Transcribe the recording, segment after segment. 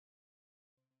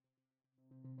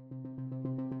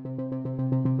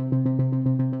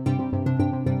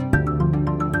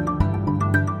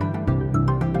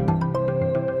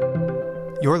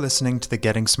You're listening to the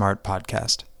Getting Smart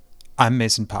podcast. I'm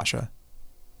Mason Pasha.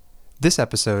 This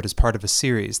episode is part of a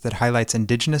series that highlights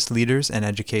Indigenous leaders and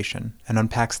education and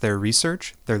unpacks their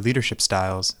research, their leadership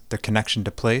styles, their connection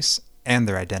to place, and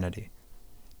their identity.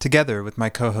 Together with my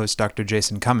co-host Dr.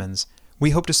 Jason Cummins, we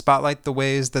hope to spotlight the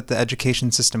ways that the education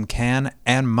system can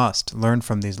and must learn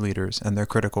from these leaders and their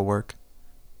critical work.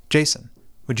 Jason,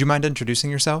 would you mind introducing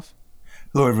yourself?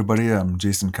 Hello, everybody. I'm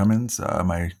Jason Cummins.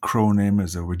 My Crow name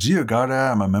is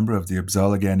Wajiyagata. I'm a member of the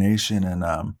Abzaliga Nation,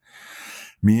 and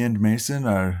me and Mason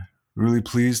are really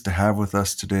pleased to have with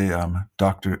us today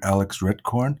Dr. Alex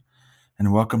Redcorn,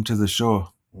 and welcome to the show.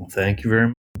 Well, thank you very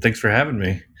much. Thanks for having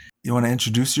me. You want to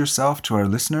introduce yourself to our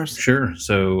listeners? Sure.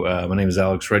 So my name is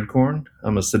Alex Redcorn.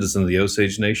 I'm a citizen of the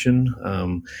Osage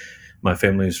Nation. My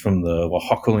family is from the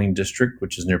Wahakaling district,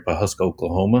 which is near Pawhuska,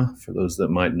 Oklahoma, for those that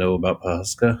might know about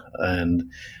Pawhuska. And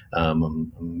I'm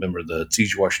a member of the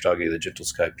Tsijwashtagi, the Gentle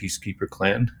Sky Peacekeeper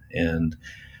Clan. And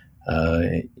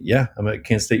I'm at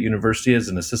Kansas State University as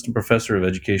an assistant professor of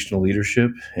educational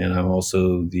leadership. And I'm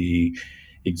also the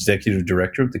executive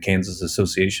director of the Kansas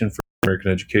Association for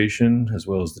American Education, as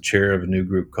well as the chair of a new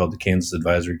group called the Kansas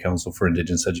Advisory Council for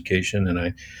Indigenous Education. And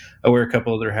I wear a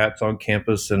couple other hats on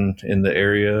campus and in the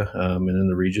area and in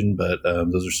the region, but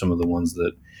those are some of the ones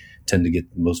that tend to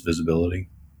get the most visibility.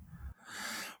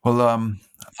 Well,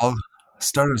 I'll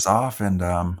start us off, and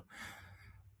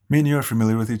me and you are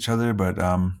familiar with each other, but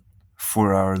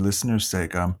for our listeners'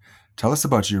 sake, tell us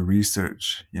about your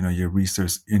research, your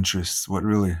research interests. What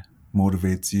really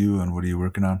motivates you, and what are you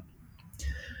working on?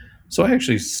 So I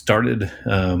actually started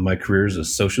my career as a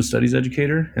social studies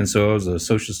educator. And so I was a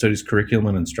social studies curriculum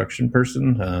and instruction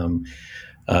person,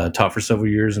 taught for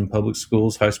several years in public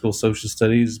schools, high school social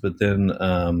studies. But then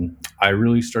I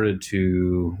really started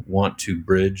to want to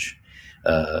bridge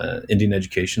Indian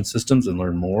education systems and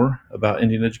learn more about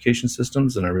Indian education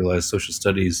systems. And I realized social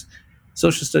studies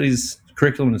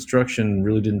curriculum and instruction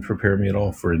really didn't prepare me at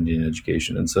all for Indian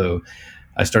education. And so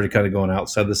I started kind of going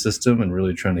outside the system and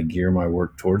really trying to gear my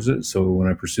work towards it. So when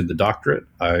I pursued the doctorate,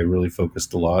 I really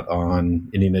focused a lot on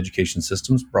Indian education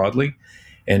systems broadly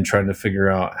and trying to figure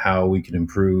out how we can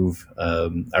improve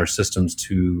our systems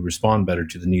to respond better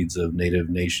to the needs of Native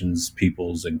nations,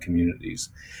 peoples, and communities.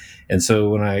 And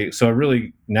so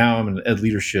now I'm an ed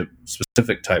leadership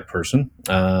specific type person.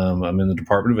 I'm in the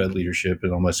Department of Ed Leadership,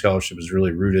 and all my scholarship is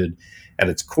really rooted at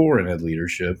its core in ed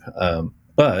leadership.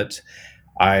 But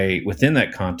within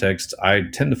that context, I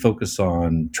tend to focus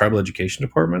on tribal education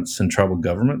departments and tribal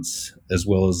governments, as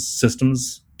well as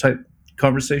systems type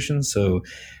conversations. So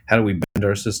how do we bend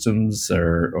our systems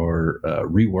or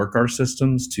rework our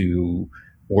systems to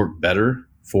work better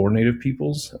for Native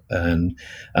peoples? And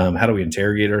how do we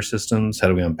interrogate our systems? How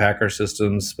do we unpack our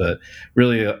systems? But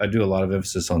really, I do a lot of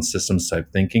emphasis on systems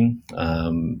type thinking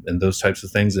and those types of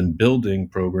things, and building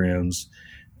programs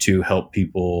to help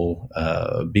people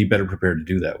be better prepared to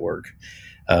do that work.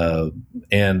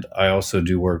 And I also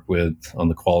do work on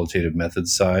the qualitative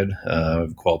methods side. I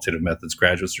have a qualitative methods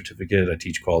graduate certificate. I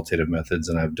teach qualitative methods,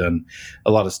 and I've done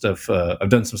a lot of stuff. I've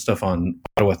done some stuff on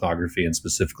autoethnography, and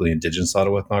specifically Indigenous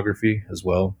autoethnography as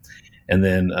well. And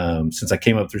then since I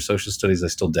came up through social studies, I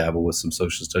still dabble with some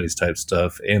social studies type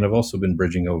stuff. And I've also been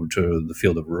bridging over to the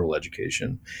field of rural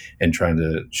education and trying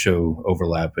to show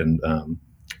overlap and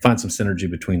find some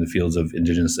synergy between the fields of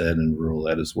Indigenous ed and rural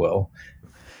ed as well.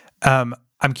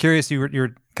 I'm curious,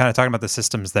 you're kind of talking about the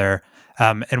systems there.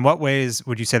 In what ways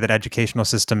would you say that educational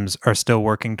systems are still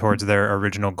working towards their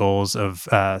original goals of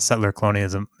settler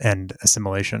colonialism and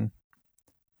assimilation?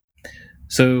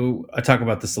 So I talk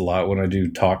about this a lot when I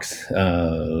do talks.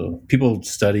 People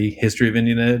study history of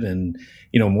Indian ed, and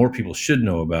more people should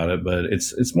know about it. But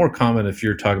it's more common if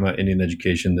you're talking about Indian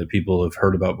education that people have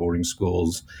heard about boarding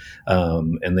schools,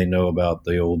 and they know about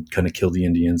the old kind of kill the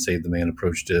Indian, save the man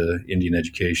approach to Indian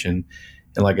education.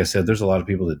 And like I said, there's a lot of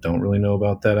people that don't really know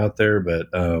about that out there. But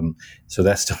so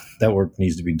that work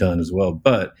needs to be done as well.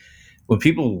 But when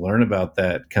people learn about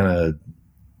that, kind of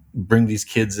bring these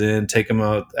kids in, take them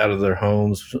out of their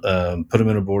homes, put them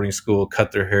in a boarding school,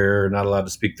 cut their hair, not allowed to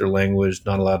speak their language,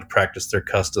 not allowed to practice their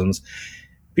customs.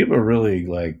 People are really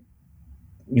like,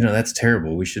 that's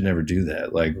terrible. We should never do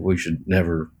that. Like, we should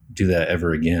never do that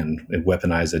ever again and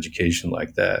weaponize education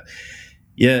like that.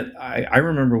 Yet I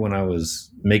remember when I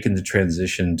was making the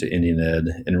transition to Indian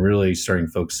ed and really starting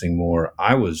focusing more,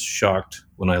 I was shocked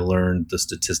when I learned the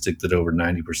statistic that over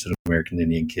 90% of American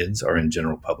Indian kids are in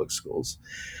general public schools.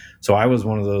 So I was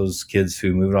one of those kids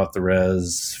who moved off the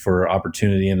res for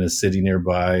opportunity in a city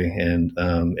nearby and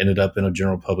ended up in a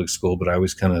general public school. But I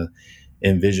always kind of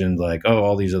envisioned like,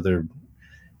 all these other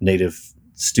Native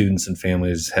students and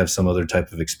families have some other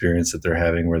type of experience that they're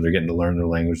having where they're getting to learn their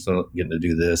language, they're getting to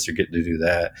do this, or getting to do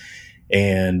that.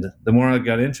 And the more I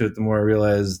got into it, the more I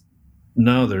realized,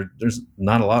 no, there's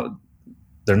not a lot.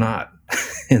 They're not.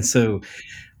 And so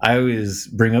I always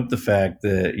bring up the fact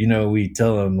that, we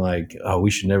tell them like, oh,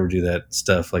 we should never do that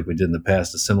stuff like we did in the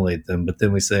past, assimilate them. But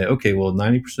then we say, okay, well,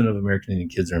 90% of American Indian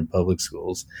kids are in public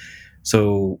schools.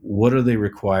 So what are they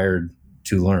required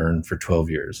to learn for 12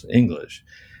 years? English.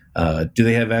 Do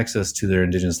they have access to their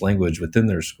indigenous language within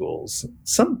their schools?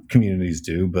 Some communities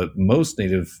do, but most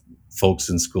Native folks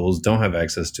in schools don't have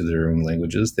access to their own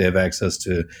languages. They have access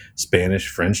to Spanish,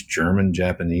 French, German,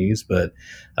 Japanese, but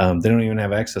they don't even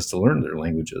have access to learn their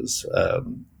languages.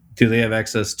 Do they have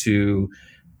access to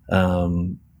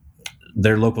um,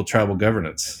 their local tribal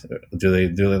governance? Do they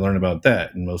learn about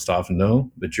that? And most often, no.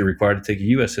 But you're required to take a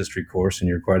U.S. history course, and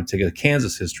you're required to take a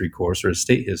Kansas history course or a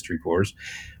state history course,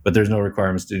 but there's no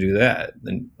requirements to do that.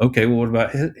 And okay, well, what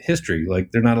about history?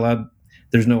 Like they're not allowed.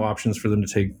 There's no options for them to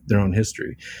take their own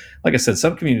history. Like I said,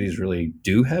 some communities really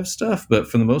do have stuff, but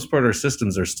for the most part, our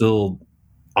systems are still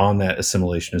on that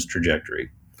assimilationist trajectory.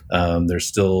 They're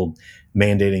still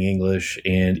mandating English,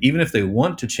 and even if they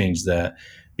want to change that,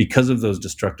 because of those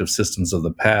destructive systems of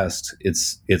the past,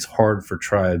 it's hard for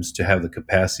tribes to have the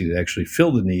capacity to actually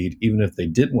fill the need, even if they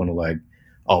did want to like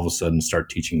all of a sudden start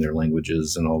teaching their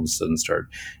languages and all of a sudden start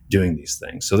doing these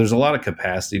things. So there's a lot of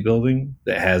capacity building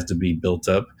that has to be built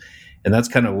up, and that's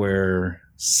kind of where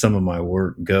some of my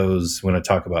work goes when I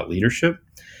talk about leadership.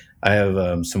 I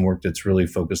have some work that's really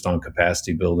focused on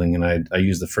capacity building, and I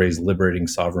use the phrase liberating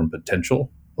sovereign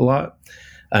potential a lot.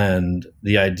 And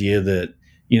the idea that,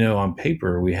 on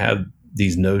paper, we have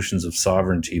these notions of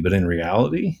sovereignty, but in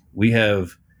reality,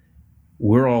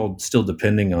 we're all still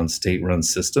depending on state-run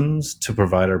systems to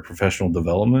provide our professional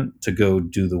development to go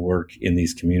do the work in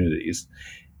these communities.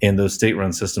 And those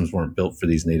state-run systems weren't built for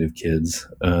these Native kids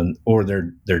or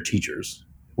their teachers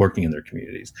working in their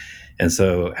communities. And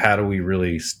so how do we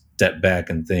really step back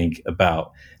and think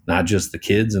about not just the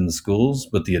kids in the schools,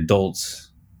 but the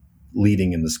adults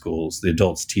leading in the schools, the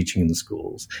adults teaching in the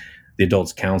schools, the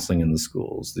adults counseling in the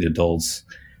schools, the adults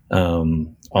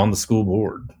on the school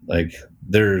board? Like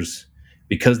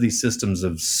because these systems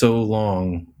have so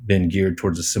long been geared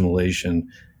towards assimilation,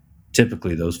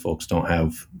 typically those folks don't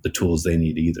have the tools they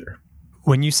need either.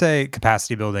 When you say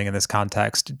capacity building in this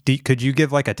context, could you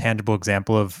give like a tangible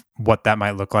example of what that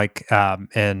might look like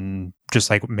in just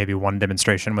like maybe one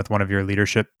demonstration with one of your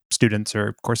leadership students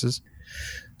or courses?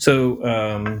 So,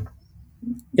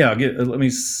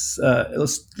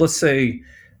 let's say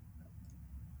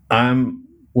I'm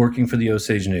working for the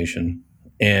Osage Nation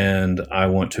and I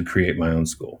want to create my own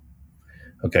school.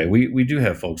 Okay, we do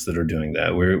have folks that are doing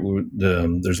that.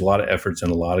 There's a lot of efforts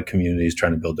in a lot of communities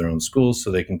trying to build their own schools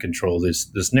so they can control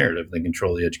this narrative. They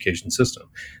control the education system.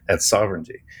 That's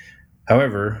sovereignty.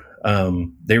 However,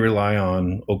 they rely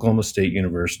on Oklahoma State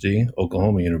University,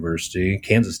 Oklahoma University,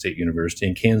 Kansas State University,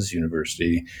 and Kansas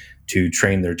University to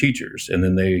train their teachers. And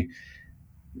then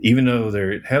even though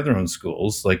they have their own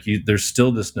schools, there's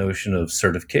still this notion of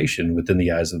certification within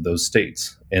the eyes of those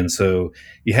states. And so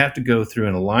you have to go through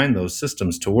and align those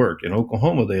systems to work. In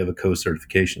Oklahoma, they have a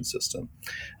co-certification system.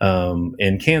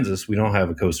 In Kansas, we don't have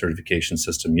a co-certification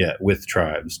system yet with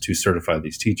tribes to certify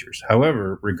these teachers.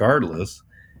 However, regardless,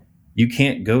 you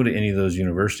can't go to any of those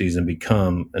universities and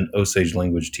become an Osage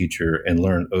language teacher and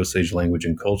learn Osage language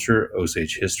and culture,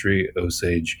 Osage history,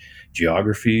 Osage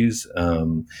geographies.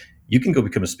 You can go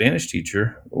become a Spanish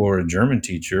teacher or a German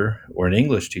teacher or an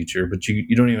English teacher, but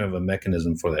you don't even have a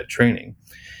mechanism for that training.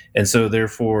 And so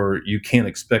therefore, you can't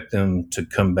expect them to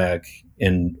come back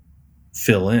and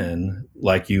fill in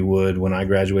like you would when I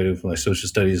graduated from my social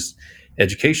studies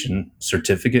education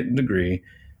certificate and degree.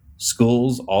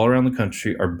 Schools all around the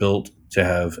country are built to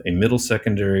have a middle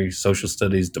secondary social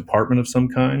studies department of some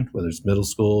kind, whether it's middle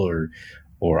school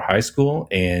or high school,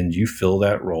 and you fill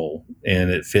that role and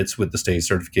it fits with the state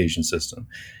certification system.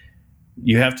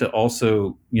 You have to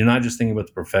also, you're not just thinking about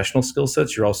the professional skill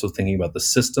sets, you're also thinking about the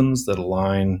systems that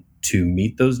align to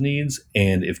meet those needs.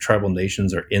 And if tribal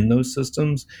nations are in those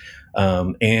systems,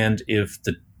 and if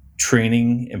the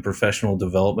training and professional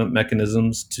development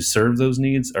mechanisms to serve those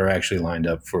needs are actually lined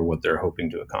up for what they're hoping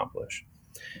to accomplish.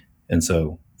 And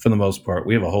so for the most part,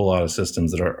 we have a whole lot of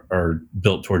systems that are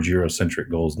built towards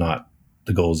Eurocentric goals, not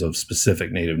the goals of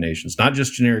specific Native nations, not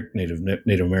just generic Native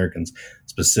Americans,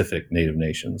 specific Native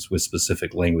nations with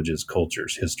specific languages,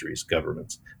 cultures, histories,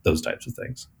 governments, those types of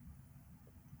things.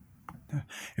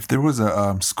 If there was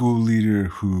a school leader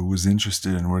who was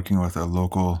interested in working with a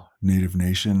local Native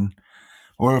nation,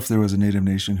 or if there was a Native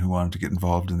nation who wanted to get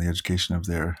involved in the education of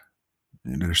their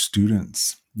their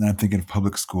students? And I'm thinking of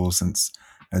public schools since,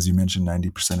 as you mentioned,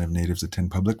 90% of natives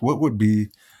attend public. What would be,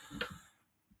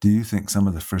 do you think, some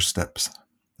of the first steps,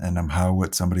 and how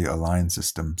would somebody align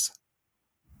systems?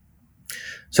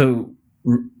 So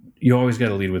you always got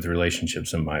to lead with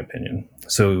relationships, in my opinion.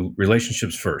 So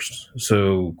relationships first.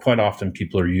 So quite often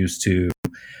people are used to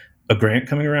a grant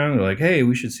coming around. They're like, hey,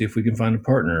 we should see if we can find a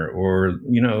partner, or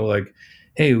like,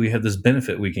 hey, we have this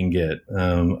benefit we can get.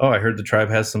 Oh, I heard the tribe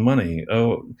has some money.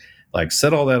 Oh, like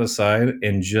set all that aside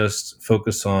and just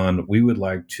focus on, we would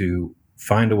like to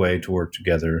find a way to work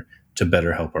together to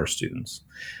better help our students,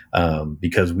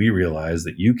 because we realize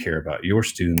that you care about your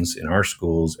students in our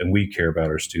schools, and we care about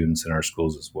our students in our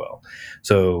schools as well.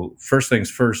 So first things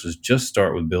first is just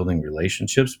start with building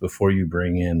relationships before you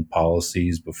bring in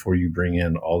policies, before you bring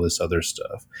in all this other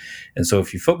stuff. And so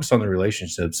if you focus on the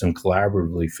relationships and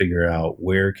collaboratively figure out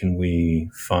where can we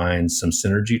find some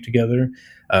synergy together,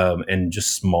 and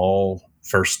just small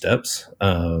first steps,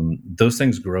 those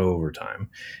things grow over time,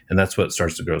 and that's what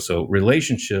starts to grow. So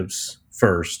relationships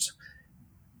first,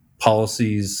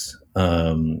 policies,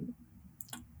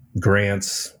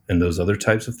 grants, and those other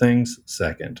types of things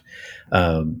second,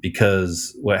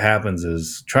 because what happens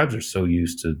is tribes are so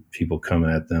used to people coming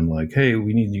at them like, hey,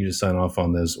 we need you to sign off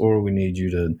on this, or we need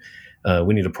you to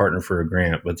we need a partner for a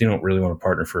grant, but they don't really want a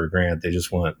partner for a grant. They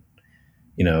just want,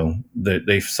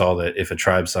 they saw that if a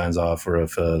tribe signs off, or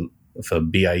if a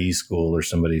BIE school or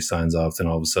somebody signs off, then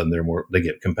all of a sudden they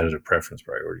get competitive preference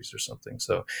priorities or something.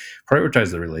 So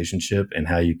prioritize the relationship and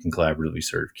how you can collaboratively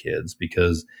serve kids,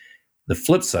 because the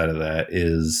flip side of that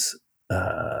is,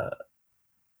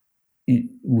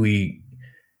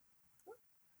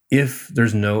 if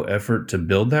there's no effort to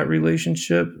build that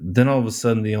relationship, then all of a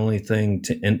sudden the only thing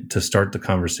to start the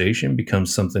conversation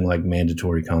becomes something like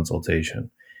mandatory consultation.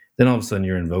 Then all of a sudden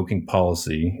you're invoking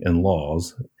policy and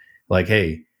laws, like,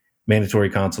 hey, mandatory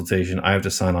consultation, I have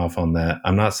to sign off on that.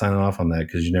 I'm not signing off on that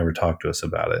because you never talked to us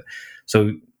about it.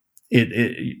 So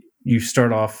you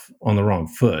start off on the wrong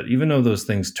foot. Even though those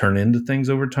things turn into things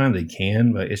over time, they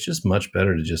can, but it's just much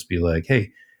better to just be like,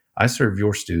 hey, I serve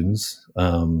your students.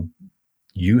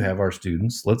 You have our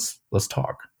students. Let's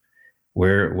talk.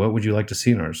 What would you like to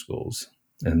see in our schools?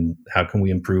 And how can we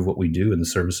improve what we do and the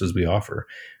services we offer?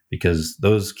 Because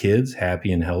those kids,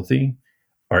 happy and healthy,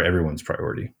 are everyone's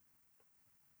priority.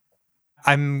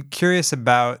 I'm curious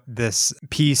about this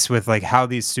piece with like how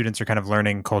these students are kind of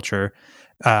learning culture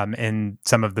in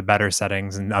some of the better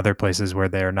settings and other places where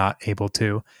they're not able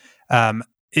to.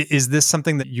 Is this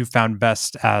something that you found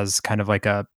best as kind of like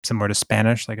a similar to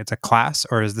Spanish, like it's a class,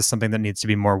 or is this something that needs to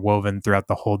be more woven throughout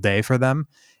the whole day for them?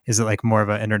 Is it like more of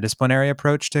an interdisciplinary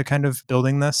approach to kind of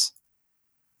building this?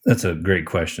 That's a great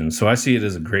question. So I see it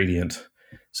as a gradient.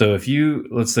 So if you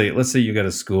let's say you got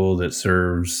a school that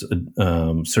serves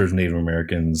Native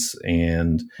Americans,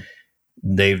 and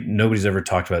nobody's ever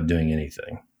talked about doing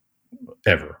anything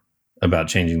ever about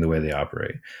changing the way they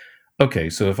operate. Okay,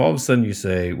 so if all of a sudden you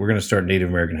say we're going to start Native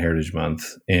American Heritage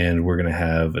Month and we're going to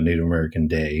have a Native American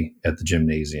Day at the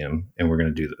gymnasium and we're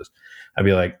going to do this, I'd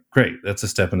be like, great, that's a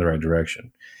step in the right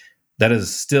direction. That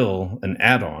is still an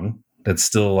add-on. That's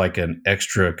still like an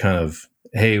extra kind of,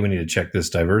 hey, we need to check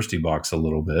this diversity box a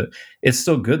little bit. It's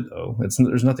still good though.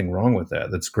 There's nothing wrong with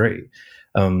that. That's great.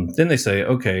 Then they say,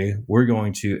 okay, we're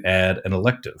going to add an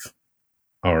elective.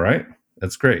 All right,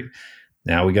 that's great.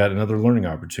 Now we got another learning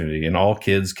opportunity, and all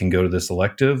kids can go to this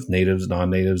elective. Natives,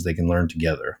 non-natives, they can learn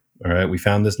together. All right, we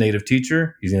found this native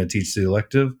teacher. He's going to teach the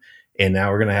elective, and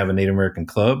now we're going to have a Native American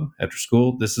club after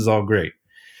school. This is all great.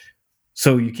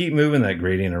 So you keep moving that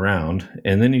gradient around,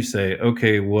 and then you say,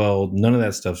 okay, well, none of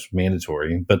that stuff's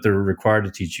mandatory, but they're required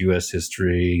to teach U.S.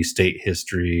 history, state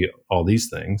history, all these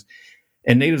things.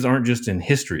 And natives aren't just in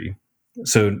history.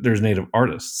 So there's native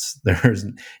artists, there's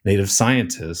native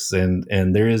scientists, and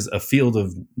there is a field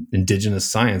of indigenous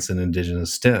science and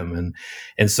indigenous STEM.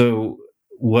 And so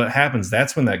what happens,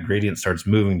 that's when that gradient starts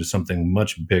moving to something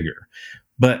much bigger.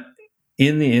 But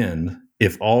in the end,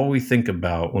 if all we think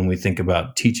about when we think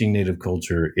about teaching native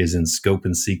culture is in scope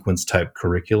and sequence type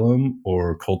curriculum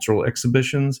or cultural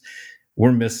exhibitions,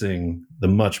 we're missing the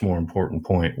much more important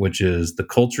point, which is the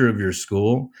culture of your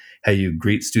school, how you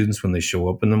greet students when they show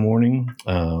up in the morning,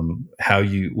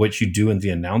 what you do in the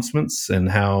announcements, and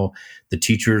how the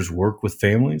teachers work with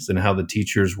families and how the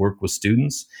teachers work with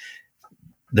students.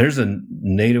 There's a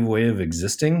native way of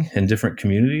existing in different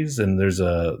communities, and there's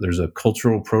a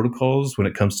cultural protocols when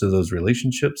it comes to those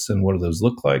relationships, and what do those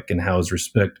look like, and how does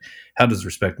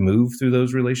respect move through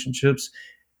those relationships.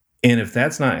 And if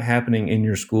that's not happening in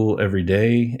your school every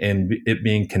day, and it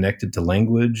being connected to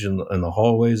language and the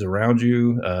hallways around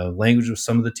you, language with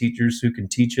some of the teachers who can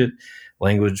teach it,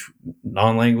 language,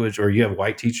 non-language, or you have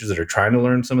white teachers that are trying to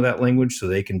learn some of that language so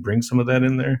they can bring some of that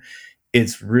in there.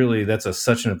 It's really, that's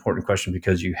such an important question,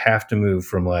 because you have to move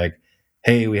from like,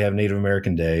 hey, we have Native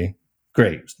American Day.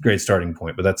 Great starting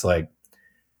point. But that's like,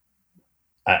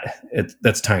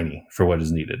 that's tiny for what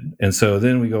is needed. And so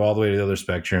then we go all the way to the other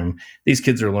spectrum. These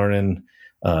kids are learning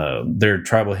their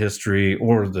tribal history,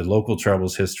 or the local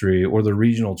tribal's history, or the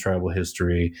regional tribal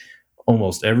history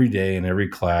almost every day in every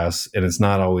class. And it's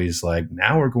not always like,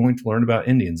 now we're going to learn about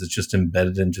Indians. It's just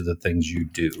embedded into the things you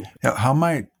do. Yeah, how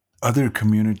might other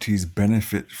communities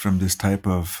benefit from this type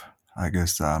of, I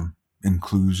guess,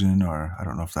 inclusion, or I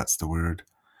don't know if that's the word,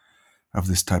 of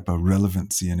this type of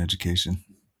relevancy in education?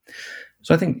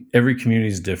 So I think every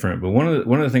community is different, but one of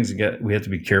the things we have to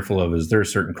be careful of is there are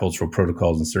certain cultural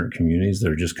protocols in certain communities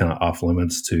that are just kind of off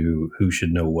limits to who should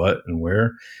know what and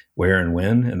where and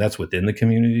when, and that's within the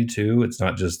community too. It's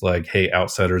not just like, hey,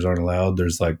 outsiders aren't allowed.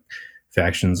 There's like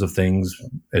factions of things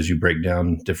as you break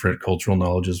down different cultural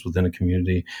knowledges within a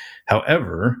community.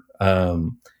 However,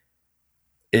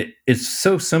 it's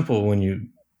so simple when you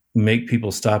make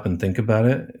people stop and think about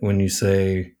it. When you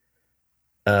say,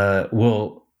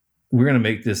 well, we're going to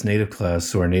make this native class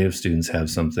so our native students have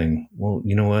something. Well,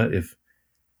 you know what?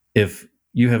 If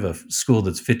you have a school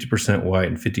that's 50% white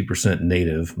and 50%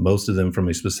 native, most of them from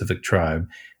a specific tribe,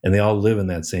 and they all live in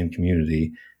that same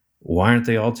community, why aren't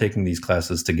they all taking these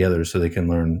classes together so they can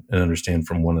learn and understand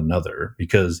from one another?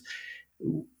 Because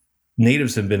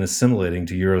natives have been assimilating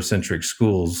to Eurocentric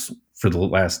schools for the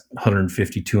last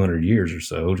 150, 200 years or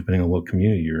so, depending on what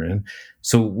community you're in.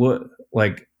 So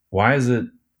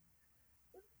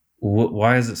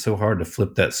why is it so hard to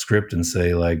flip that script and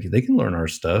say, like, they can learn our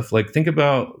stuff? Like, think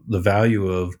about the value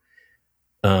of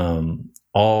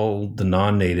all the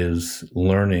non-natives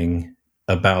learning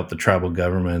about the tribal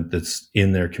government that's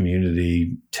in their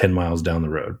community 10 miles down the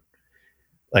road.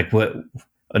 Like, what?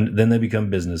 And then they become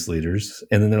business leaders,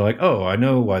 and then they're like, oh, I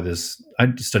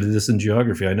studied this in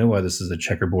geography. I know why this is a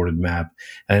checkerboarded map.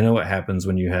 And I know what happens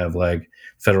when you have like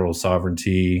federal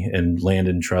sovereignty and land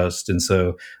in trust. And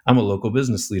so I'm a local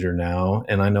business leader now,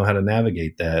 and I know how to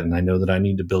navigate that. And I know that I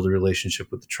need to build a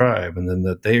relationship with the tribe, and then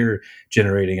that they're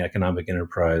generating economic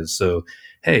enterprise. So,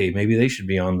 hey, maybe they should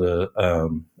be on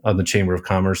the Chamber of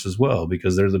Commerce as well,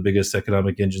 because they're the biggest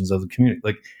economic engines of the community.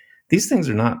 Like, these things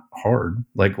are not hard.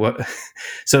 Like, what?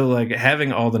 So like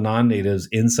having all the non-natives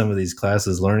in some of these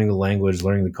classes, learning the language,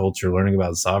 learning the culture, learning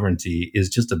about sovereignty is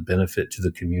just a benefit to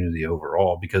the community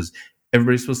overall, because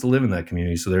everybody's supposed to live in that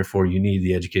community. So therefore you need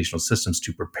the educational systems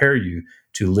to prepare you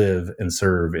to live and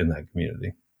serve in that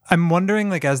community. I'm wondering,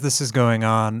 like, as this is going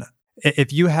on,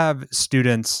 if you have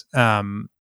students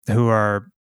who are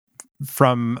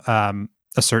from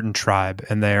a certain tribe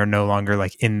and they are no longer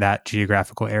like in that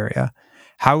geographical area,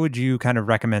 how would you kind of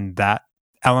recommend that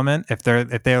element if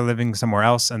they're living somewhere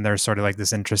else and there's sort of like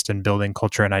this interest in building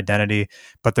culture and identity,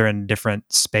 but they're in a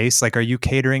different space? Like, are you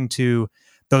catering to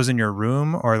those in your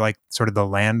room, or like sort of the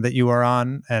land that you are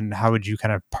on? And how would you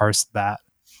kind of parse that?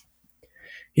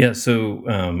 Yeah. So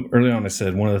early on, I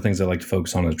said one of the things I like to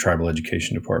focus on is tribal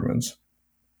education departments.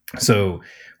 So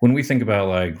when we think about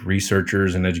like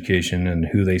researchers in education and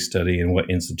who they study and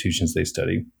what institutions they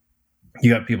study, you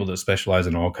got people that specialize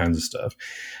in all kinds of stuff.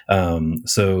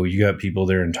 So you got people,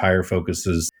 their entire focus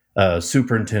is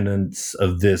superintendents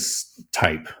of this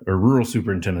type, or rural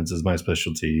superintendents is my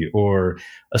specialty, or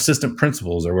assistant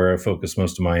principals are where I focus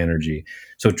most of my energy.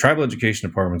 So tribal education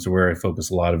departments are where I focus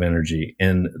a lot of energy,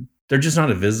 and they're just not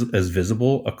as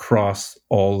visible across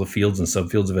all the fields and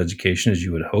subfields of education as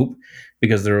you would hope,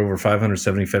 because there are over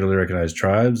 570 federally recognized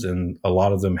tribes, and a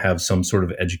lot of them have some sort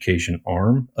of education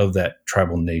arm of that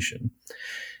tribal nation.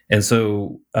 And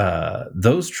so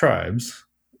those tribes,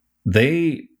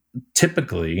 they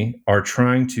typically are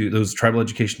those tribal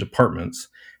education departments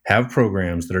have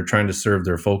programs that are trying to serve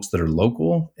their folks that are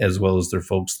local, as well as their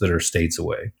folks that are states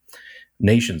away,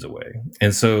 nations away.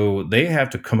 And so they have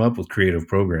to come up with creative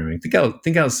programming.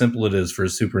 Think how simple it is for a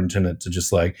superintendent to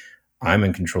just like, I'm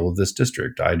in control of this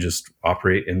district. I just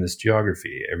operate in this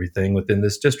geography. Everything within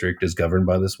this district is governed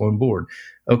by this one board.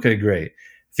 Okay, great.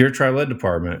 If you're a tribal ed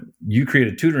department, you create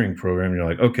a tutoring program. You're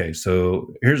like, okay,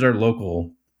 so here's our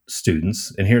local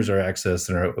students, and here's our access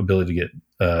and our ability to get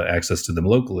access to them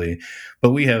locally.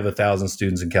 But we have 1,000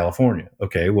 students in California.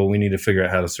 Okay, well, we need to figure out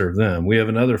how to serve them. We have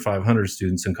another 500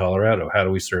 students in Colorado. How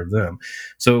do we serve them?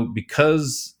 So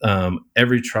because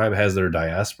every tribe has their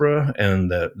diaspora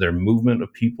and their movement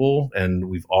of people, and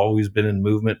we've always been in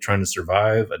movement, trying to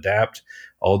survive, adapt,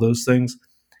 all those things,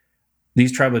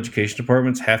 these tribal education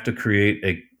departments have to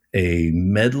create a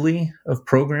medley of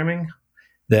programming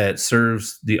that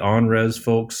serves the on-res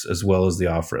folks as well as the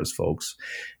off-res folks.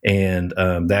 And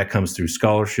that comes through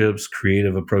scholarships,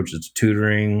 creative approaches to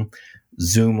tutoring,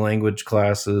 Zoom language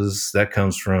classes. That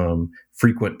comes from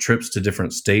frequent trips to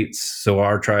different states. So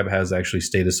our tribe has actually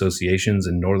state associations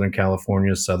in Northern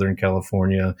California, Southern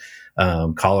California,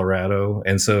 Colorado.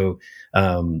 And so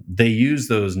they use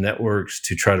those networks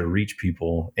to try to reach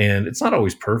people. And it's not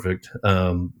always perfect,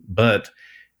 but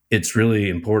it's really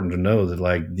important to know that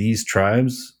like these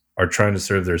tribes are trying to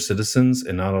serve their citizens,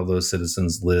 and not all those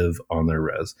citizens live on their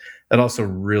res. That also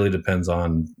really depends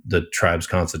on the tribe's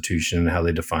constitution and how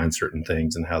they define certain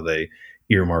things and how they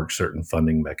earmark certain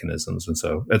funding mechanisms. And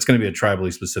so that's going to be a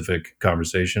tribally specific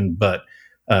conversation, but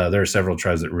there are several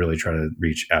tribes that really try to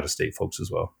reach out-of-state folks as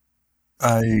well.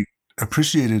 I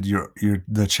appreciated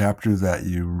the chapter that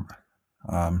you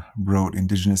wrote,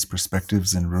 Indigenous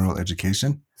Perspectives in Rural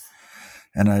Education.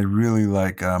 And I really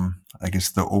like, I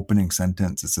guess, the opening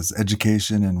sentence. It says,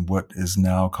 education in what is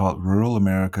now called rural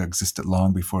America existed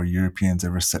long before Europeans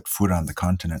ever set foot on the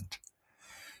continent.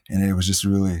 And it was just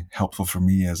really helpful for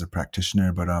me as a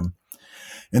practitioner. But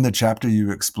in the chapter,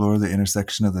 you explore the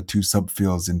intersection of the two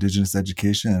subfields, Indigenous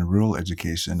education and rural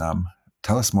education.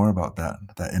 Tell us more about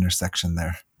that intersection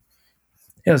there.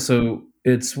 Yeah, so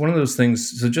it's one of those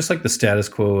things. So just like the status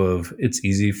quo of it's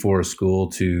easy for a school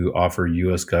to offer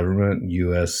U.S. government,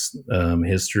 U.S.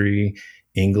 History,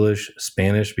 English,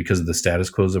 Spanish because of the status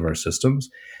quos of our systems.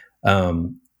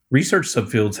 Research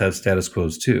subfields have status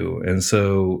quos too. And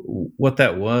so what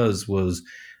that was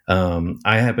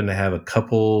I happened to have a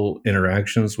couple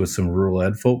interactions with some rural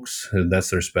ed folks. That's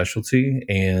their specialty.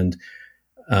 And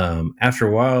after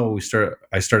a while,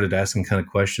 I started asking kind of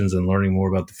questions and learning more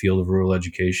about the field of rural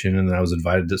education. And then I was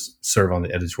invited to serve on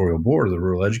the editorial board of the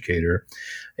Rural Educator.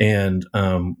 And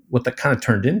what that kind of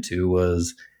turned into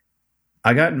was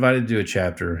I got invited to do a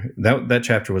chapter. That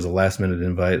chapter was a last minute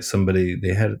invite.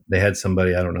 They had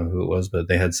somebody, I don't know who it was, but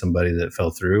they had somebody that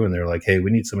fell through, and they're like, "Hey,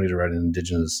 we need somebody to write an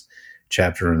Indigenous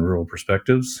chapter in rural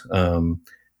perspectives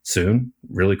soon,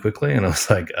 really quickly." And I was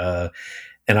like,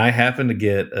 and I happened to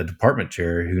get a department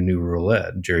chair who knew rural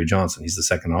ed, Jerry Johnson. He's the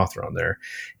second author on there.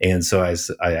 And so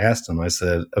I asked him, I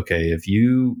said, okay, if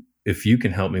you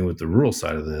can help me with the rural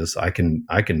side of this, I can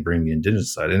bring the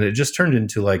Indigenous side. And it just turned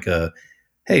into like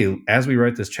hey, as we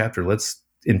write this chapter, let's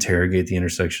interrogate the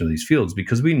intersection of these fields,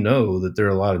 because we know that there are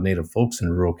a lot of Native folks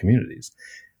in rural communities.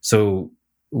 So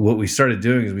what we started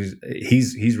doing is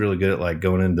he's really good at like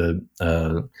going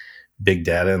into big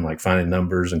data and like finding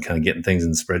numbers and kind of getting things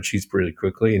in spreadsheets pretty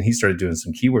quickly. And he started doing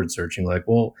some keyword searching, like,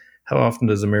 well, how often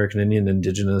does American Indian,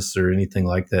 Indigenous, or anything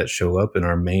like that show up in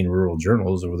our main rural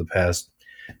journals over the past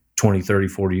 20, 30,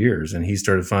 40 years? And he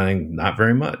started finding not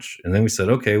very much. And then we said,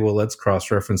 okay, well, let's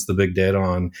cross-reference the big data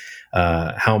on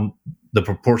how the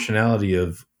proportionality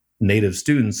of Native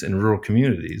students in rural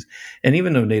communities. And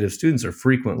even though Native students are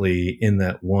frequently in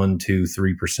that 1%, 2%,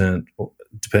 3%,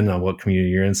 depending on what community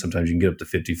you're in, sometimes you can get up to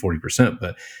 50, 40%.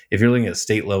 But if you're looking at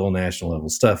state level, national level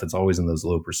stuff, it's always in those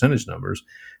low percentage numbers.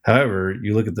 However,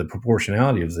 you look at the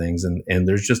proportionality of things, and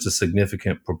there's just a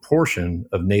significant proportion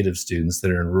of Native students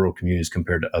that are in rural communities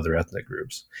compared to other ethnic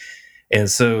groups. And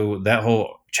so that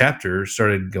whole chapter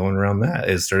started going around that.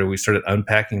 We started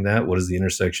unpacking that. What does the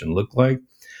intersection look like?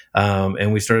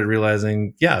 And we started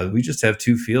realizing, yeah, we just have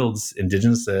two fields,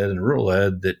 Indigenous ed and rural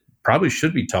ed, that probably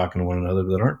should be talking to one another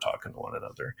that aren't talking to one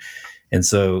another. And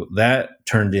so that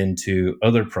turned into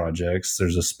other projects.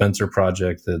 There's a Spencer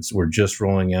project we're just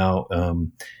rolling out.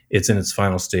 It's in its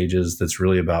final stages. That's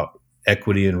really about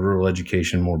equity in rural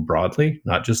education more broadly,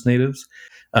 not just Natives.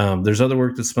 There's other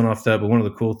work that's spun off that, but one of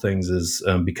the cool things is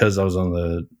because I was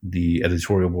on the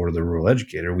editorial board of the Rural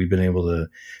Educator, we've been able to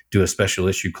do a special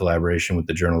issue collaboration with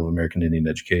the Journal of American Indian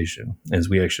Education. As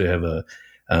we actually have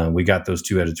we got those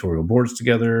two editorial boards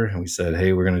together, and we said,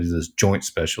 hey, we're going to do this joint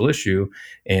special issue,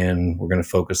 and we're going to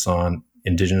focus on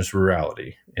Indigenous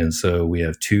rurality. And so we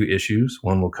have two issues.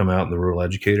 One will come out in the Rural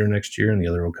Educator next year, and the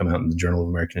other will come out in the Journal of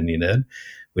American Indian Ed.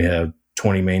 We have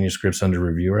 20 manuscripts under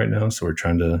review right now, so we're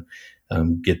trying to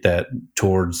get that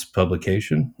towards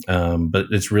publication. But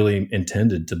it's really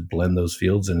intended to blend those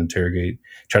fields and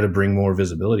try to bring more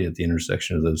visibility at the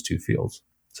intersection of those two fields.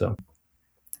 So,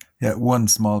 yeah, one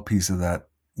small piece of that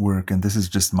work, and this is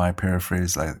just my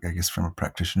paraphrase, I guess from a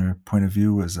practitioner point of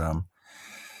view, was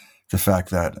the fact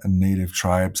that native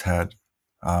tribes had,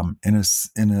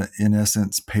 in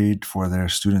essence, paid for their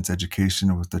students'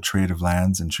 education with the trade of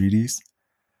lands and treaties.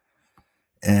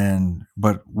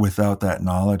 But without that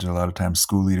knowledge, a lot of times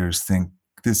school leaders think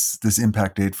this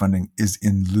impact aid funding is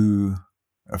in lieu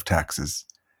of taxes,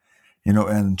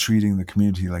 and treating the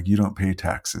community like you don't pay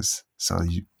taxes.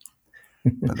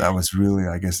 But that was really,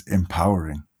 I guess,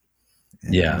 empowering.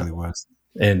 It Yeah. really was.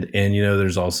 And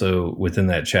there's also within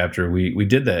that chapter, we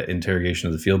did that interrogation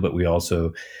of the field, but we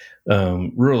also,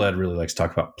 rural ed really likes to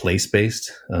talk about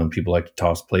place-based. People like to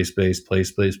toss place-based,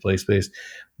 place-based.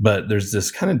 But there's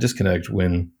this kind of disconnect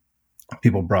when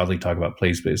people broadly talk about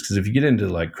place-based, because if you get into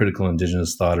like critical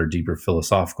indigenous thought or deeper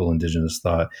philosophical indigenous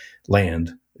thought,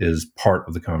 land is part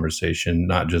of the conversation,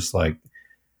 not just like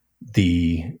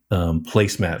the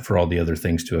placemat for all the other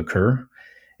things to occur.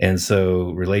 And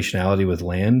so relationality with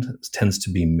land tends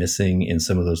to be missing in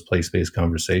some of those place-based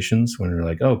conversations when they're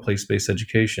like, oh, place-based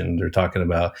education. They're talking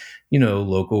about,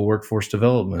 local workforce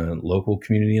development, local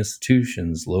community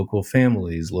institutions, local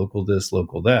families, local this,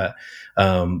 local that.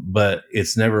 But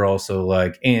it's never also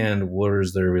like, and what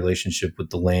is their relationship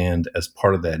with the land as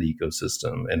part of that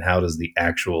ecosystem? And how does the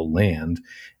actual land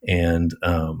and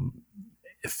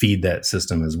feed that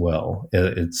system as well.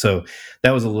 So that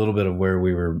was a little bit of where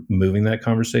we were moving that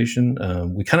conversation.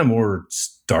 We kind of more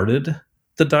started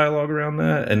the dialogue around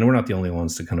that, and we're not the only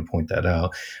ones to kind of point that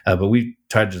out. But we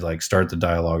tried to like start the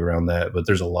dialogue around that. But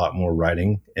there's a lot more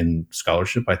writing and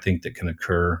scholarship, I think, that can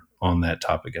occur on that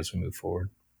topic as we move forward.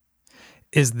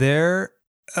 Is there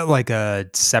like a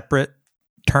separate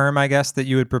term, I guess, that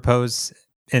you would propose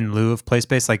in lieu of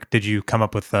place-based? Like, did you come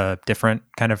up with a different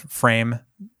kind of frame?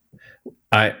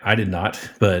 I did not,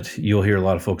 but you'll hear a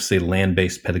lot of folks say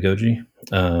land-based pedagogy.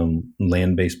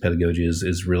 Land-based pedagogy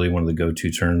is really one of the go-to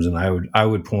terms, and I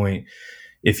would point,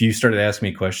 if you started asking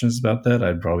me questions about that,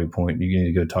 I'd probably point, you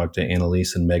need to go talk to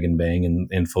Annalise and Megan Bang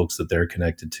and folks that they're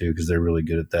connected to, because they're really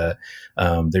good at that.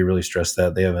 They really stress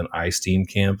that. They have an iSteam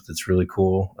camp that's really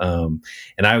cool, and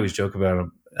I always joke about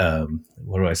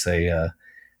what do I say?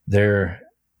 Their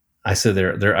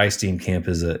iSteam camp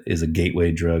is a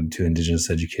gateway drug to Indigenous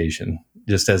education,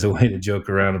 just as a way to joke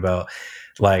around about,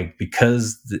 like,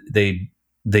 because they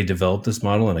developed this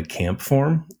model in a camp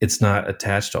form, it's not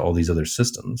attached to all these other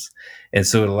systems. And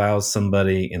so it allows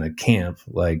somebody in a camp,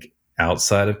 like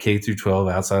outside of K through 12,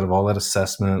 outside of all that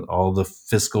assessment, all the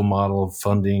fiscal model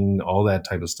funding, all that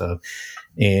type of stuff.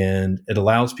 And it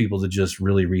allows people to just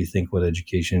really rethink what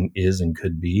education is and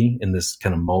could be in this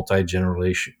kind of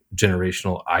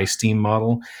multi-generational iSteam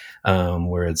model,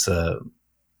 where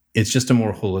it's just a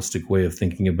more holistic way of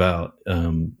thinking about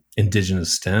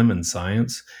Indigenous STEM and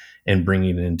science, and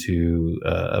bringing it into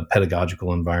a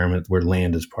pedagogical environment where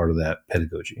land is part of that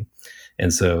pedagogy.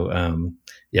 And so,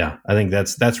 I think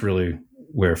that's really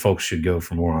where folks should go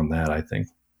for more on that, I think.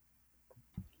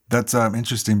 That's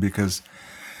interesting, because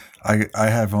I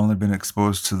have only been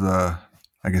exposed to the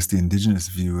Indigenous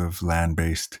view of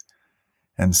land-based.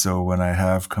 And so when I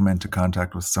have come into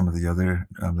contact with some of the other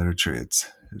literature, it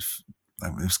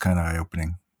was kind of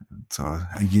eye-opening. So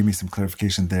it gave me some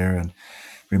clarification there, and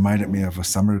reminded me of a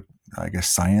summer,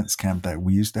 science camp that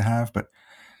we used to have. But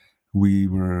we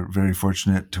were very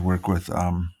fortunate to work with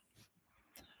some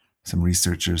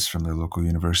researchers from the local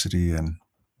university, and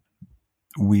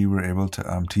we were able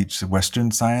to teach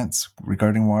Western science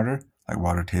regarding water, like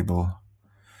water table,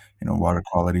 water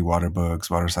quality, water bugs,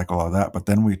 water cycle, all that. But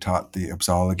then we taught the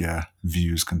Apsalaga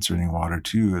views concerning water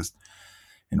too, as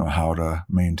how to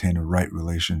maintain a right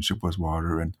relationship with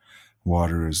water, and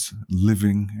water is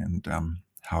living, and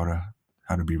how to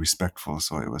be respectful.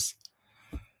 So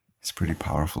it's pretty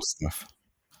powerful stuff.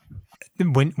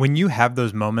 When you have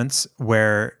those moments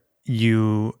where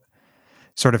you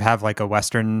sort of have like a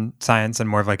Western science and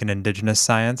more of like an Indigenous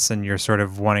science, and you're sort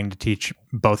of wanting to teach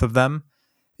both of them,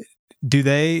 do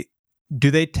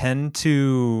they tend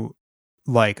to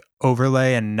like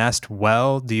overlay and nest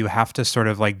well? Do you have to sort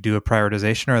of like do a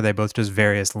prioritization, or are they both just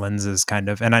various lenses kind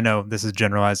of? And I know this is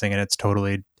generalizing and it's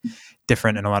totally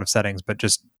different in a lot of settings, but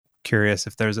just curious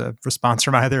if there's a response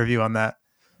from either of you on that.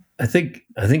 I think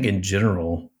in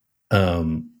general,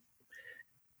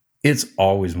 it's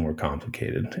always more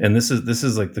complicated, and this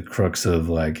is like the crux of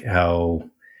like how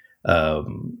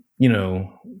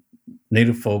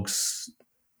Native folks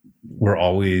were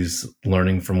always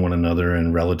learning from one another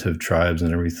and relative tribes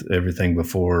and everything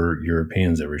before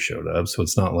Europeans ever showed up. So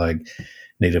it's not like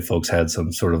Native folks had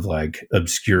some sort of like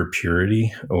obscure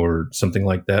purity or something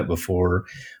like that before.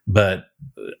 But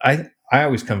I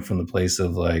always come from the place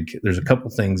of like, there's a couple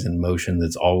things in motion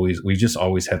that's always, we just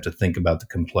always have to think about the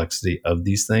complexity of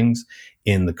these things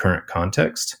in the current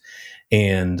context.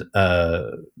 And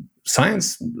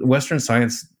science, Western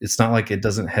science, it's not like it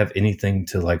doesn't have anything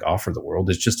to like offer the world.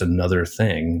 It's just another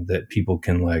thing that people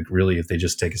can like really, if they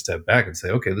just take a step back and say,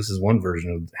 okay, this is one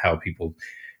version of how people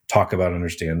talk about and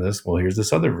understand this. Well, here's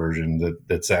this other version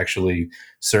that's actually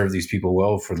served these people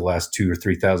well for the last 2,000 or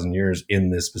 3,000 years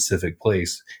in this specific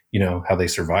place. You know how they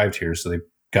survived here, so they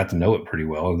got to know it pretty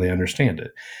well and they understand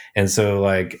it. And so,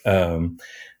 like,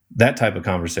 that type of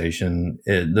conversation,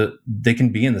 they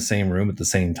can be in the same room at the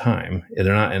same time.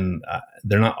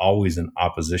 They're not always in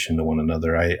opposition to one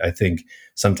another. I think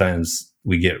sometimes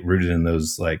we get rooted in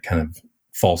those like kind of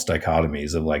false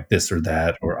dichotomies of like this or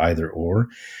that or either or.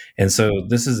 And so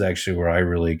this is actually where I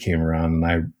really came around,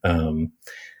 and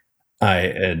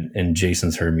and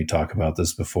Jason's heard me talk about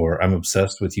this before. I'm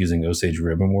obsessed with using Osage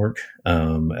ribbon work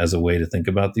as a way to think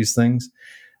about these things.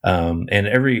 And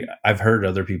I've heard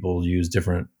other people use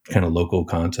different kind of local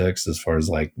contexts as far as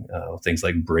like things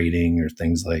like braiding or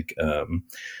things like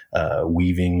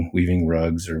weaving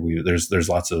rugs, or there's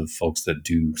lots of folks that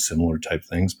do similar type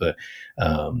things. But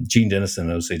Gene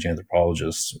Dennison, an Osage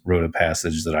anthropologist, wrote a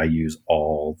passage that I use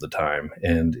all the time,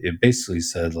 and it basically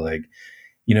said like,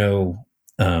 you know,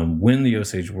 when the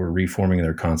Osage were reforming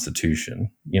their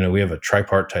constitution, you know, we have a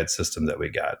tripartite system that we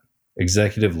got: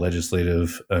 executive,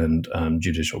 legislative, and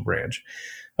judicial branch.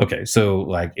 Okay, so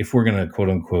like if we're going to quote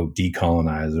unquote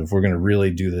decolonize, if we're going to really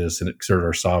do this and exert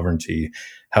our sovereignty,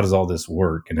 how does all this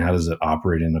work and how does it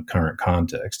operate in the current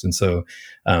context? And so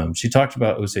she talked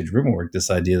about Osage ribbon work, this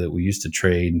idea that we used to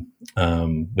trade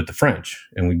with the French,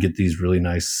 and we get these really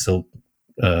nice silk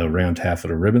round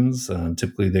taffeta ribbons.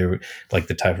 Typically, they were like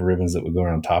the type of ribbons that would go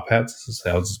around top hats. This is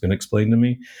how it's been explained to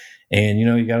me. And, you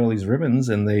know, you got all these ribbons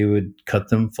and they would cut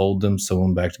them, fold them, sew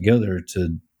them back together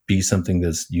to be something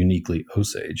that's uniquely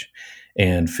Osage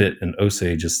and fit an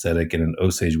Osage aesthetic and an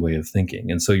Osage way of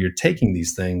thinking. And so you're taking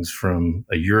these things from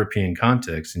a European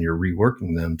context and you're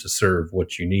reworking them to serve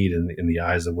what you need in the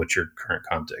eyes of what your current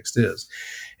context is.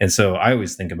 And so I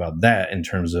always think about that in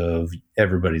terms of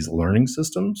everybody's learning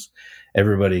systems.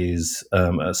 Everybody's,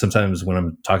 sometimes when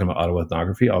I'm talking about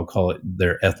autoethnography, I'll call it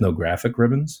their ethnographic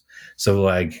ribbons. So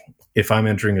like, if I'm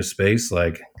entering a space,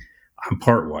 like I'm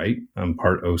part white, I'm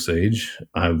part Osage.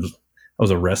 I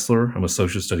was a wrestler. I'm a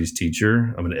social studies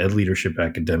teacher. I'm an ed leadership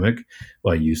academic.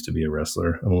 Well, I used to be a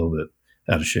wrestler. I'm a little bit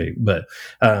out of shape, but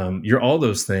you're all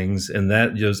those things, and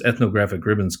that those ethnographic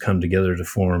ribbons come together to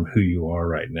form who you are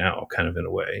right now, kind of in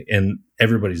a way. And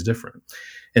everybody's different.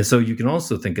 And so you can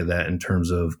also think of that in terms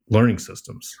of learning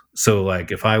systems. So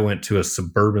like if I went to a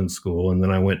suburban school and then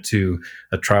I went to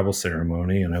a tribal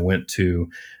ceremony and I went to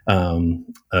an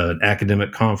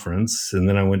academic conference and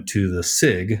then I went to the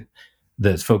SIG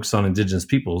that's focused on Indigenous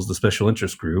peoples, the special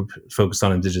interest group focused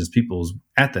on Indigenous peoples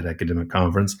at that academic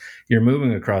conference, you're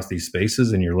moving across these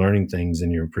spaces and you're learning things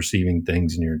and you're perceiving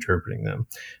things and you're interpreting them.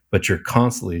 But you're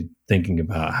constantly thinking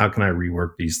about how can I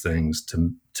rework these things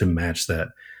to match that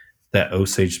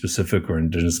Osage specific or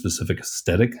Indigenous specific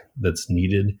aesthetic that's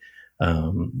needed,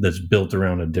 that's built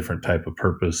around a different type of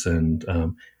purpose. And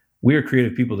we are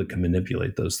creative people that can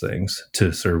manipulate those things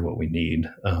to serve what we need.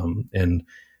 And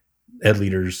ed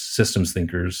leaders, systems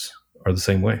thinkers are the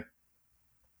same way.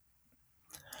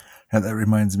 And that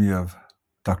reminds me of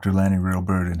Dr. Lanny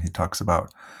Railbird, and he talks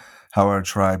about how our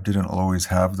tribe didn't always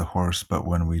have the horse, but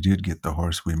when we did get the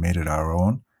horse, we made it our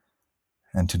own.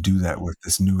 And to do that with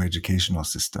this new educational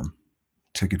system,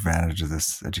 take advantage of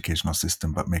this educational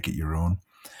system, but make it your own.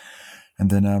 And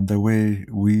then the way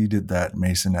we did that,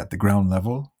 Mason, at the ground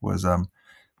level was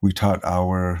we taught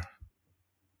our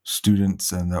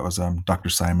students, and that was Dr.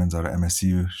 Simons out of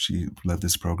MSU. She led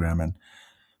this program,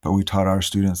 but we taught our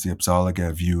students the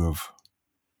Apsalaga view of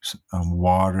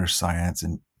water science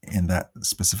in that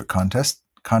specific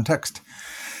context.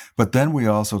 But then we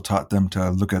also taught them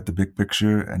to look at the big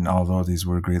picture. And although these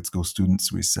were grade school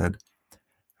students, we said,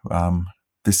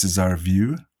 this is our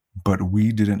view, but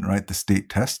we didn't write the state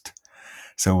test.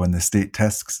 So when the state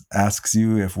test asks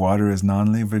you if water is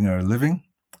non-living or living,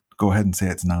 go ahead and say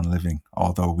it's non-living,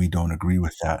 although we don't agree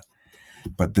with that.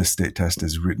 But this state test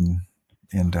is written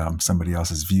in somebody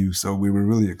else's view. So we were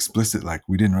really explicit, like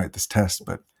we didn't write this test,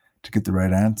 but to get the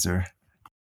right answer.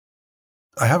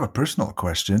 I have a personal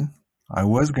question. I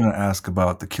was going to ask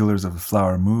about the Killers of the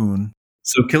Flower Moon.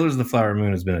 So Killers of the Flower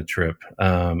Moon has been a trip.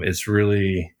 It's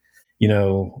really,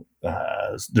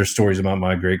 there's stories about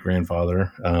my great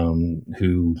grandfather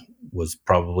who was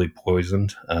probably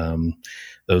poisoned.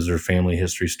 Those are family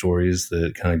history stories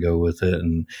that kind of go with it,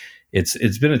 and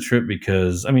it's been a trip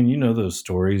because I mean, those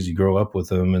stories, you grow up with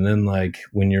them, and then like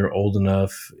when you're old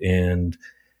enough and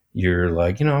you're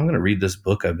like, I'm going to read this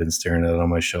book I've been staring at on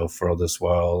my shelf for all this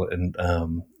while, and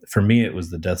for me, it was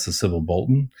The Deaths of Sybil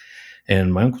Bolton.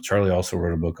 And my Uncle Charlie also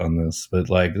wrote a book on this, but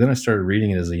like then I started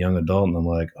reading it as a young adult, and I'm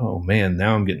like, oh man,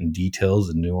 now I'm getting details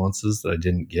and nuances that I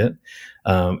didn't get.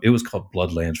 It was called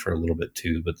Bloodlands for a little bit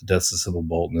too, but The Deaths of Sybil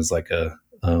Bolton is like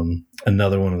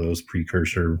another one of those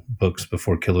precursor books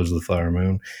before Killers of the Flower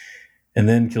Moon. And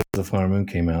then Killers of the Flower Moon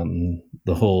came out, and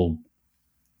the whole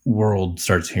world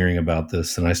starts hearing about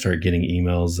this, and I start getting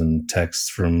emails and texts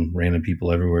from random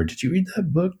people everywhere. Did you read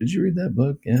that book? Did you read that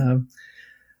book? Yeah.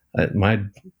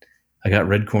 I got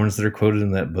red corns that are quoted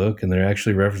in that book, and they're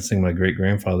actually referencing my great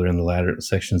grandfather in the latter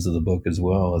sections of the book as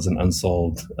well as an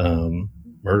unsolved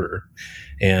murder.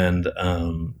 And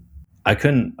I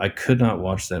could not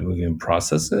watch that movie and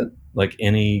process it like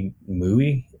any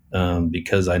movie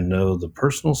because I know the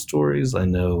personal stories, I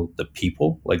know the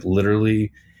people, like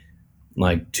literally,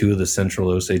 like two of the central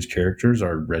Osage characters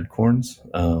are red corns.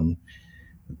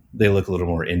 They look a little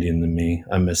more Indian than me.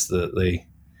 I miss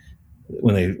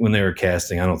when they were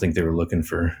casting, I don't think they were looking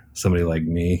for somebody like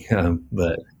me,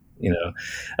 but you know,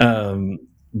 um,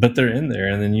 but they're in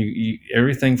there, and then you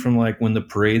everything from like when the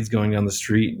parade's going down the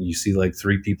street, and you see like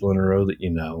three people in a row that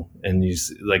and you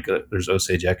see, like there's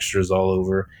Osage extras all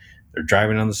over. They're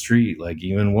driving down the street, like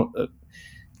even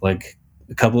like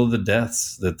a couple of the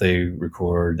deaths that they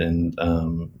record, and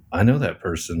I know that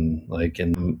person, like,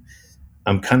 and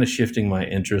I'm kind of shifting my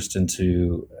interest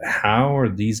into how are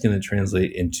these going to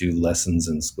translate into lessons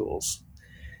in schools.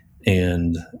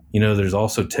 And there's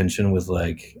also tension with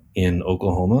like in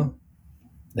Oklahoma,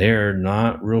 they're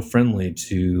not real friendly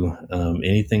to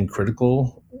anything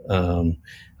critical.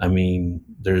 I mean,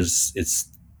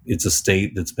 it's a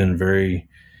state that's been very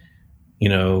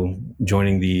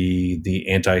joining the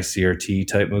anti-CRT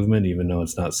type movement, even though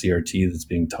it's not CRT that's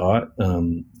being taught.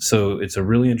 So it's a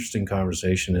really interesting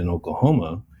conversation in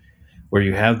Oklahoma where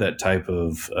you have that type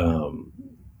of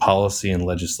policy and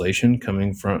legislation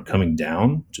coming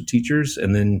down to teachers,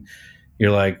 and then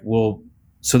you're like, well,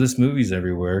 so this movie's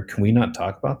everywhere. Can we not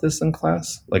talk about this in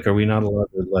class? Like, are we not allowed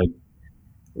to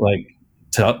like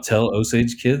tell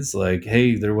Osage kids like,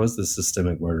 hey, there was this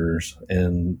systemic murders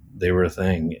and they were a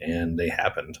thing and they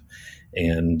happened,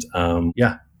 and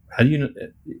yeah, how do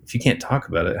if you can't talk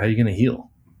about it, how are you going to heal?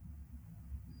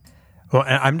 Well,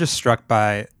 and I'm just struck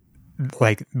by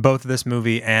like both this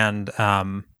movie and I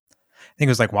think it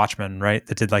was like Watchmen, right?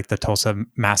 That did like the Tulsa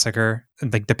massacre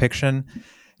like depiction.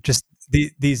 Just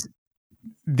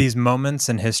these moments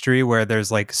in history where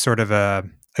there's like sort of a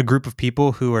group of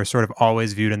people who are sort of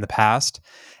always viewed in the past,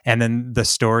 and then the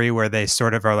story where they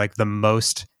sort of are like the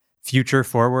most future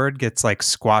forward gets like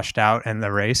squashed out and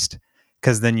erased,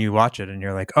 because then you watch it and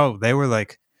you're like, oh, they were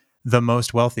like the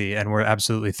most wealthy and we're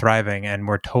absolutely thriving and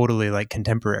we're totally like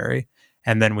contemporary,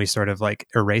 and then we sort of like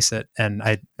erase it. And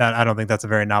I don't think that's a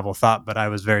very novel thought, but I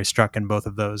was very struck in both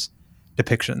of those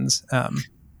depictions.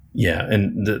 Yeah,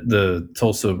 and the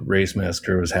Tulsa race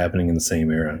massacre was happening in the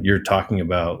same era. You're talking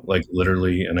about like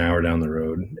literally an hour down the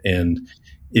road, and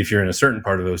if you're in a certain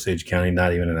part of Osage County,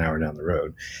 not even an hour down the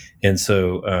road. And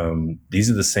so these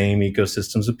are the same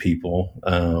ecosystems of people,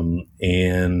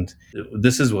 and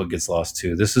this is what gets lost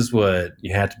too. This is what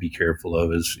you have to be careful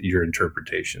of, is your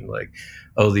interpretation. Like,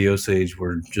 oh, the Osage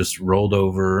were just rolled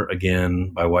over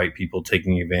again by white people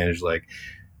taking advantage. Like,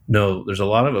 no, there's a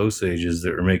lot of Osages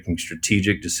that are making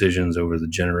strategic decisions over the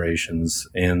generations,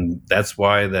 and that's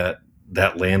why that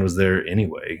land was there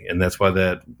anyway, and that's why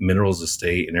that minerals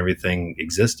estate and everything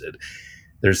existed.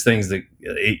 There's things that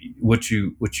what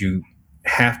you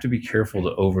have to be careful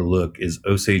to overlook is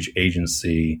Osage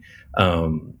agency,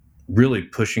 really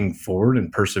pushing forward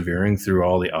and persevering through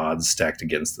all the odds stacked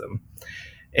against them.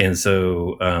 And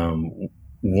so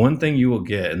one thing you will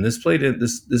get, and this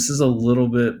is a little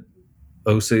bit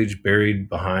Osage buried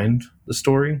behind the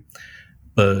story,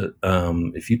 but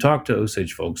if you talk to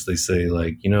Osage folks, they say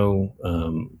like,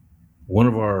 one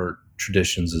of our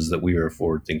traditions is that we are a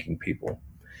forward-thinking people,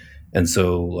 and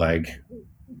so like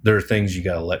there are things you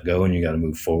got to let go and you got to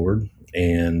move forward,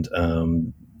 and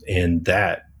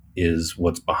that is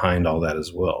what's behind all that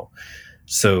as well.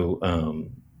 So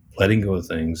letting go of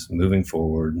things, moving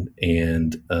forward,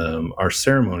 and our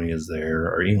ceremony is there,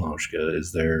 our Ilonshka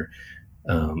is there,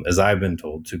 as I've been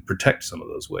told, to protect some of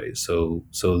those ways. So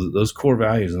those core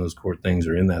values and those core things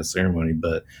are in that ceremony,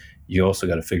 but you also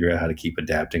got to figure out how to keep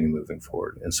adapting and moving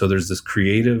forward. And so there's this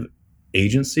creative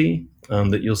agency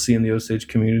that you'll see in the Osage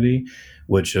community,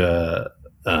 which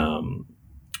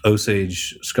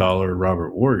Osage scholar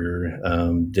Robert Warrior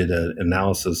did an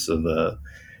analysis of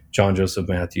John Joseph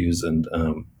Matthews, and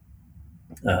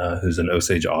who's an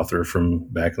Osage author from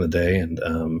back in the day, and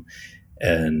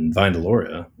Vine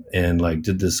Deloria, and like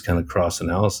did this kind of cross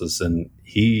analysis, and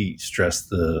he stressed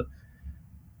the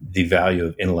value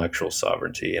of intellectual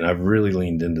sovereignty. And I've really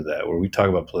leaned into that, where we talk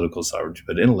about political sovereignty,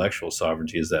 but intellectual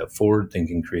sovereignty is that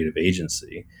forward-thinking creative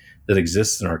agency that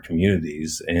exists in our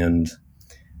communities, and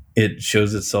it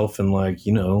shows itself in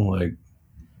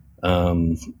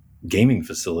gaming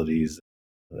facilities.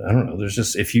 I don't know. There's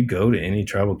just, if you go to any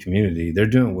tribal community, they're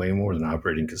doing way more than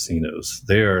operating casinos.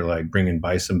 They are like bringing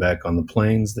bison back on the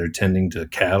plains. They're tending to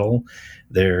cattle.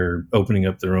 They're opening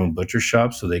up their own butcher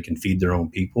shops so they can feed their own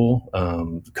people.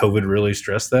 COVID really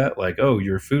stressed that. Like, oh,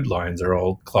 your food lines are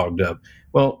all clogged up.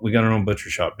 Well, we got our own butcher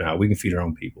shop now. We can feed our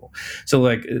own people. So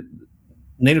like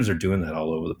natives are doing that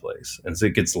all over the place. And so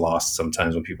it gets lost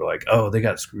sometimes when people are like, oh, they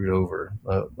got screwed over.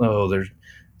 Oh, there's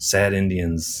sad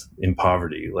Indians in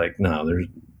poverty. Like, no,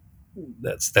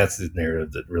 that's the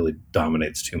narrative that really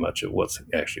dominates too much of what's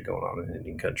actually going on in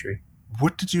Indian country.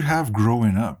 What did you have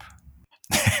growing up?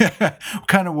 What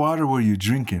kind of water were you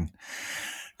drinking?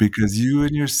 Because you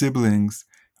and your siblings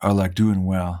are like doing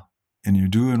well, and you're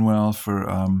doing well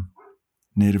for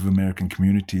Native American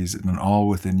communities, and all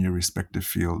within your respective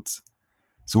fields.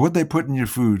 So what they put in your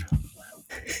food?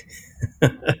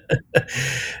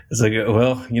 It's like,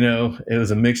 well, it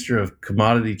was a mixture of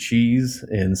commodity cheese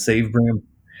and Save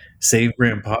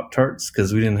brand Pop-Tarts,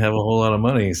 because we didn't have a whole lot of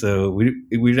money. So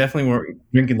we definitely weren't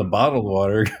drinking the bottled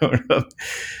water growing up.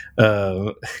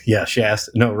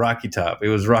 Shasta. No, Rocky Top. It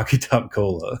was Rocky Top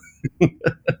Cola.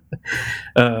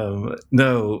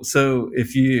 No. So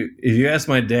if you ask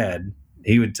my dad,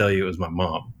 he would tell you it was my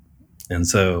mom. And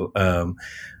so,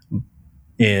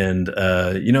 and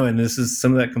this is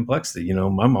some of that complexity.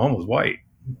 My mom was white.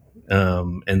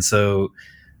 And so,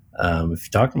 if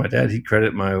you talk to my dad, he'd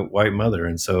credit my white mother.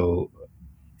 And so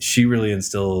she really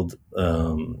instilled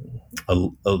a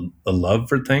love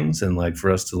for things, and like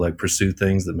for us to like pursue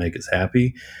things that make us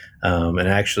happy. And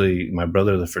actually, my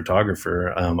brother, the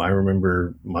photographer, I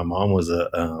remember my mom was a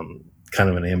kind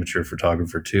of an amateur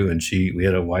photographer too, and we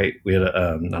had not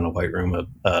a white room,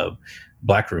 a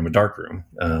black room, a dark room.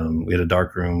 We had a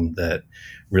dark room that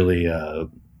really I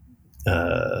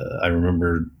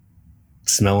remember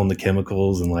smelling the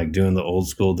chemicals and like doing the old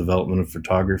school development of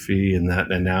photography, and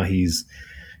now he's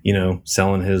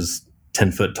selling his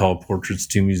 10-foot tall portraits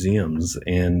to museums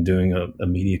and doing a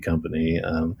media company.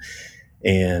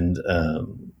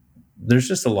 There's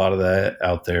just a lot of that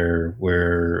out there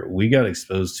where we got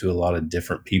exposed to a lot of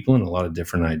different people and a lot of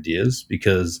different ideas,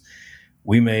 because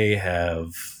we may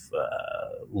have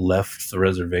left the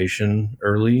reservation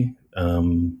early.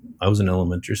 I was in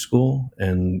elementary school,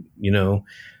 and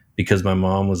because my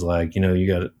mom was like,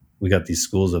 we got these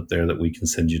schools up there that we can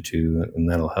send you to, and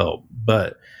that'll help.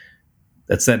 But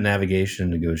that's that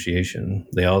navigation and negotiation.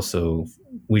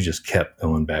 We just kept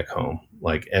going back home,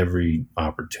 like every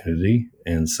opportunity.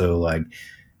 And so like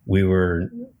we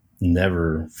were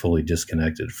never fully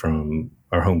disconnected from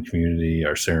our home community,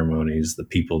 our ceremonies, the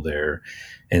people there.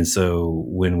 And so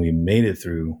when we made it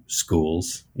through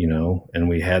schools, and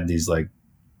we had these like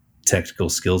technical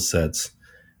skill sets,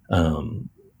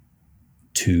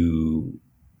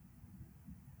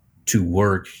 to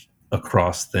work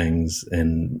across things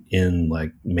and in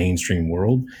like mainstream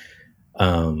world,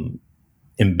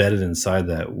 embedded inside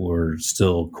that were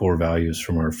still core values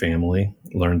from our family,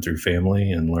 learned through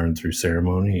family and learned through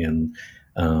ceremony. And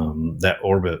that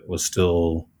orbit was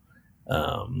still,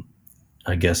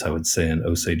 I guess I would say, an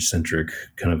Osage-centric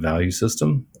kind of value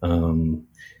system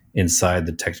inside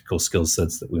the technical skill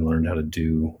sets that we learned how to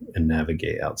do and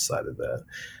navigate outside of that.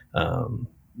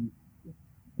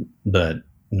 But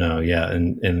no, yeah.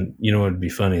 And what would be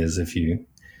funny is if you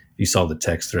saw the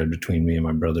text thread between me and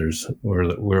my brothers,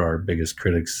 we're our biggest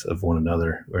critics of one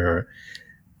another, where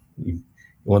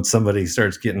once somebody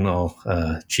starts getting all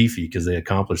chiefy because they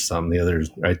accomplished something, the other's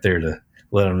right there to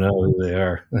let them know who they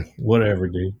are. Like, whatever,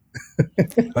 dude.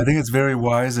 I think it's very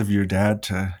wise of your dad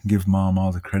to give mom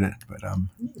all the credit, but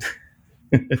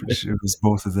pretty sure it was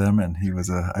both of them, and he was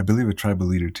I believe a tribal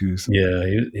leader too. So. Yeah,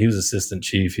 he was assistant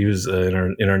chief. He was in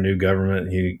our new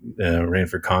government. He ran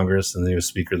for Congress, and he was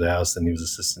Speaker of the House, and he was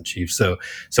assistant chief. So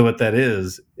what that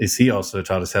is he also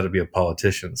taught us how to be a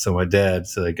politician. So my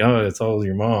dad's like, oh, it's all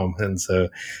your mom, and so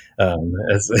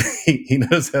he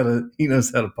knows how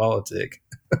to politic.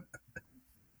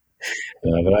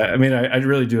 But I mean, I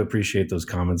really do appreciate those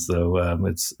comments, though.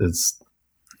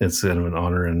 It's kind of an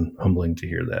honor and humbling to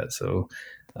hear that. So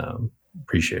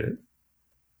appreciate it.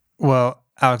 Well,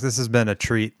 Alex, this has been a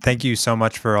treat. Thank you so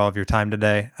much for all of your time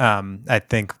today. I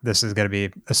think this is going to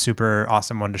be a super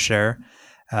awesome one to share.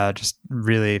 Just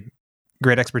really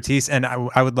great expertise. And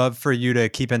I would love for you to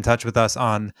keep in touch with us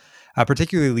on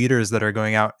particularly leaders that are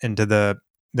going out into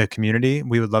the community.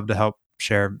 We would love to help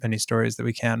share any stories that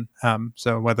we can.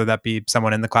 So whether that be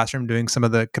someone in the classroom doing some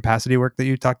of the capacity work that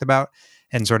you talked about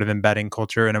and sort of embedding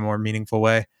culture in a more meaningful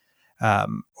way,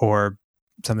 or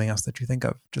something else that you think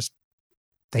of, just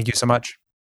thank you so much.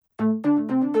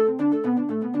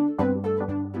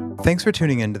 Thanks for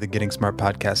tuning in to the Getting Smart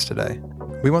podcast today.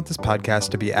 We want this podcast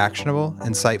to be actionable,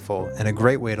 insightful, and a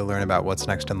great way to learn about what's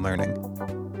next in learning.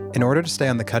 In order to stay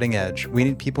on the cutting edge, we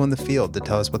need people in the field to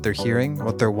tell us what they're hearing,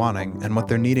 what they're wanting, and what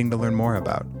they're needing to learn more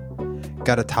about.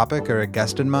 Got a topic or a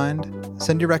guest in mind?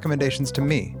 Send your recommendations to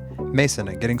me, Mason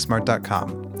at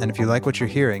gettingsmart.com. And if you like what you're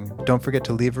hearing, don't forget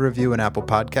to leave a review in Apple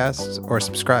Podcasts or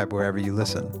subscribe wherever you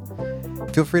listen.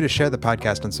 Feel free to share the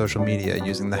podcast on social media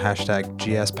using the hashtag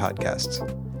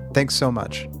GSPodcasts. Thanks so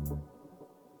much.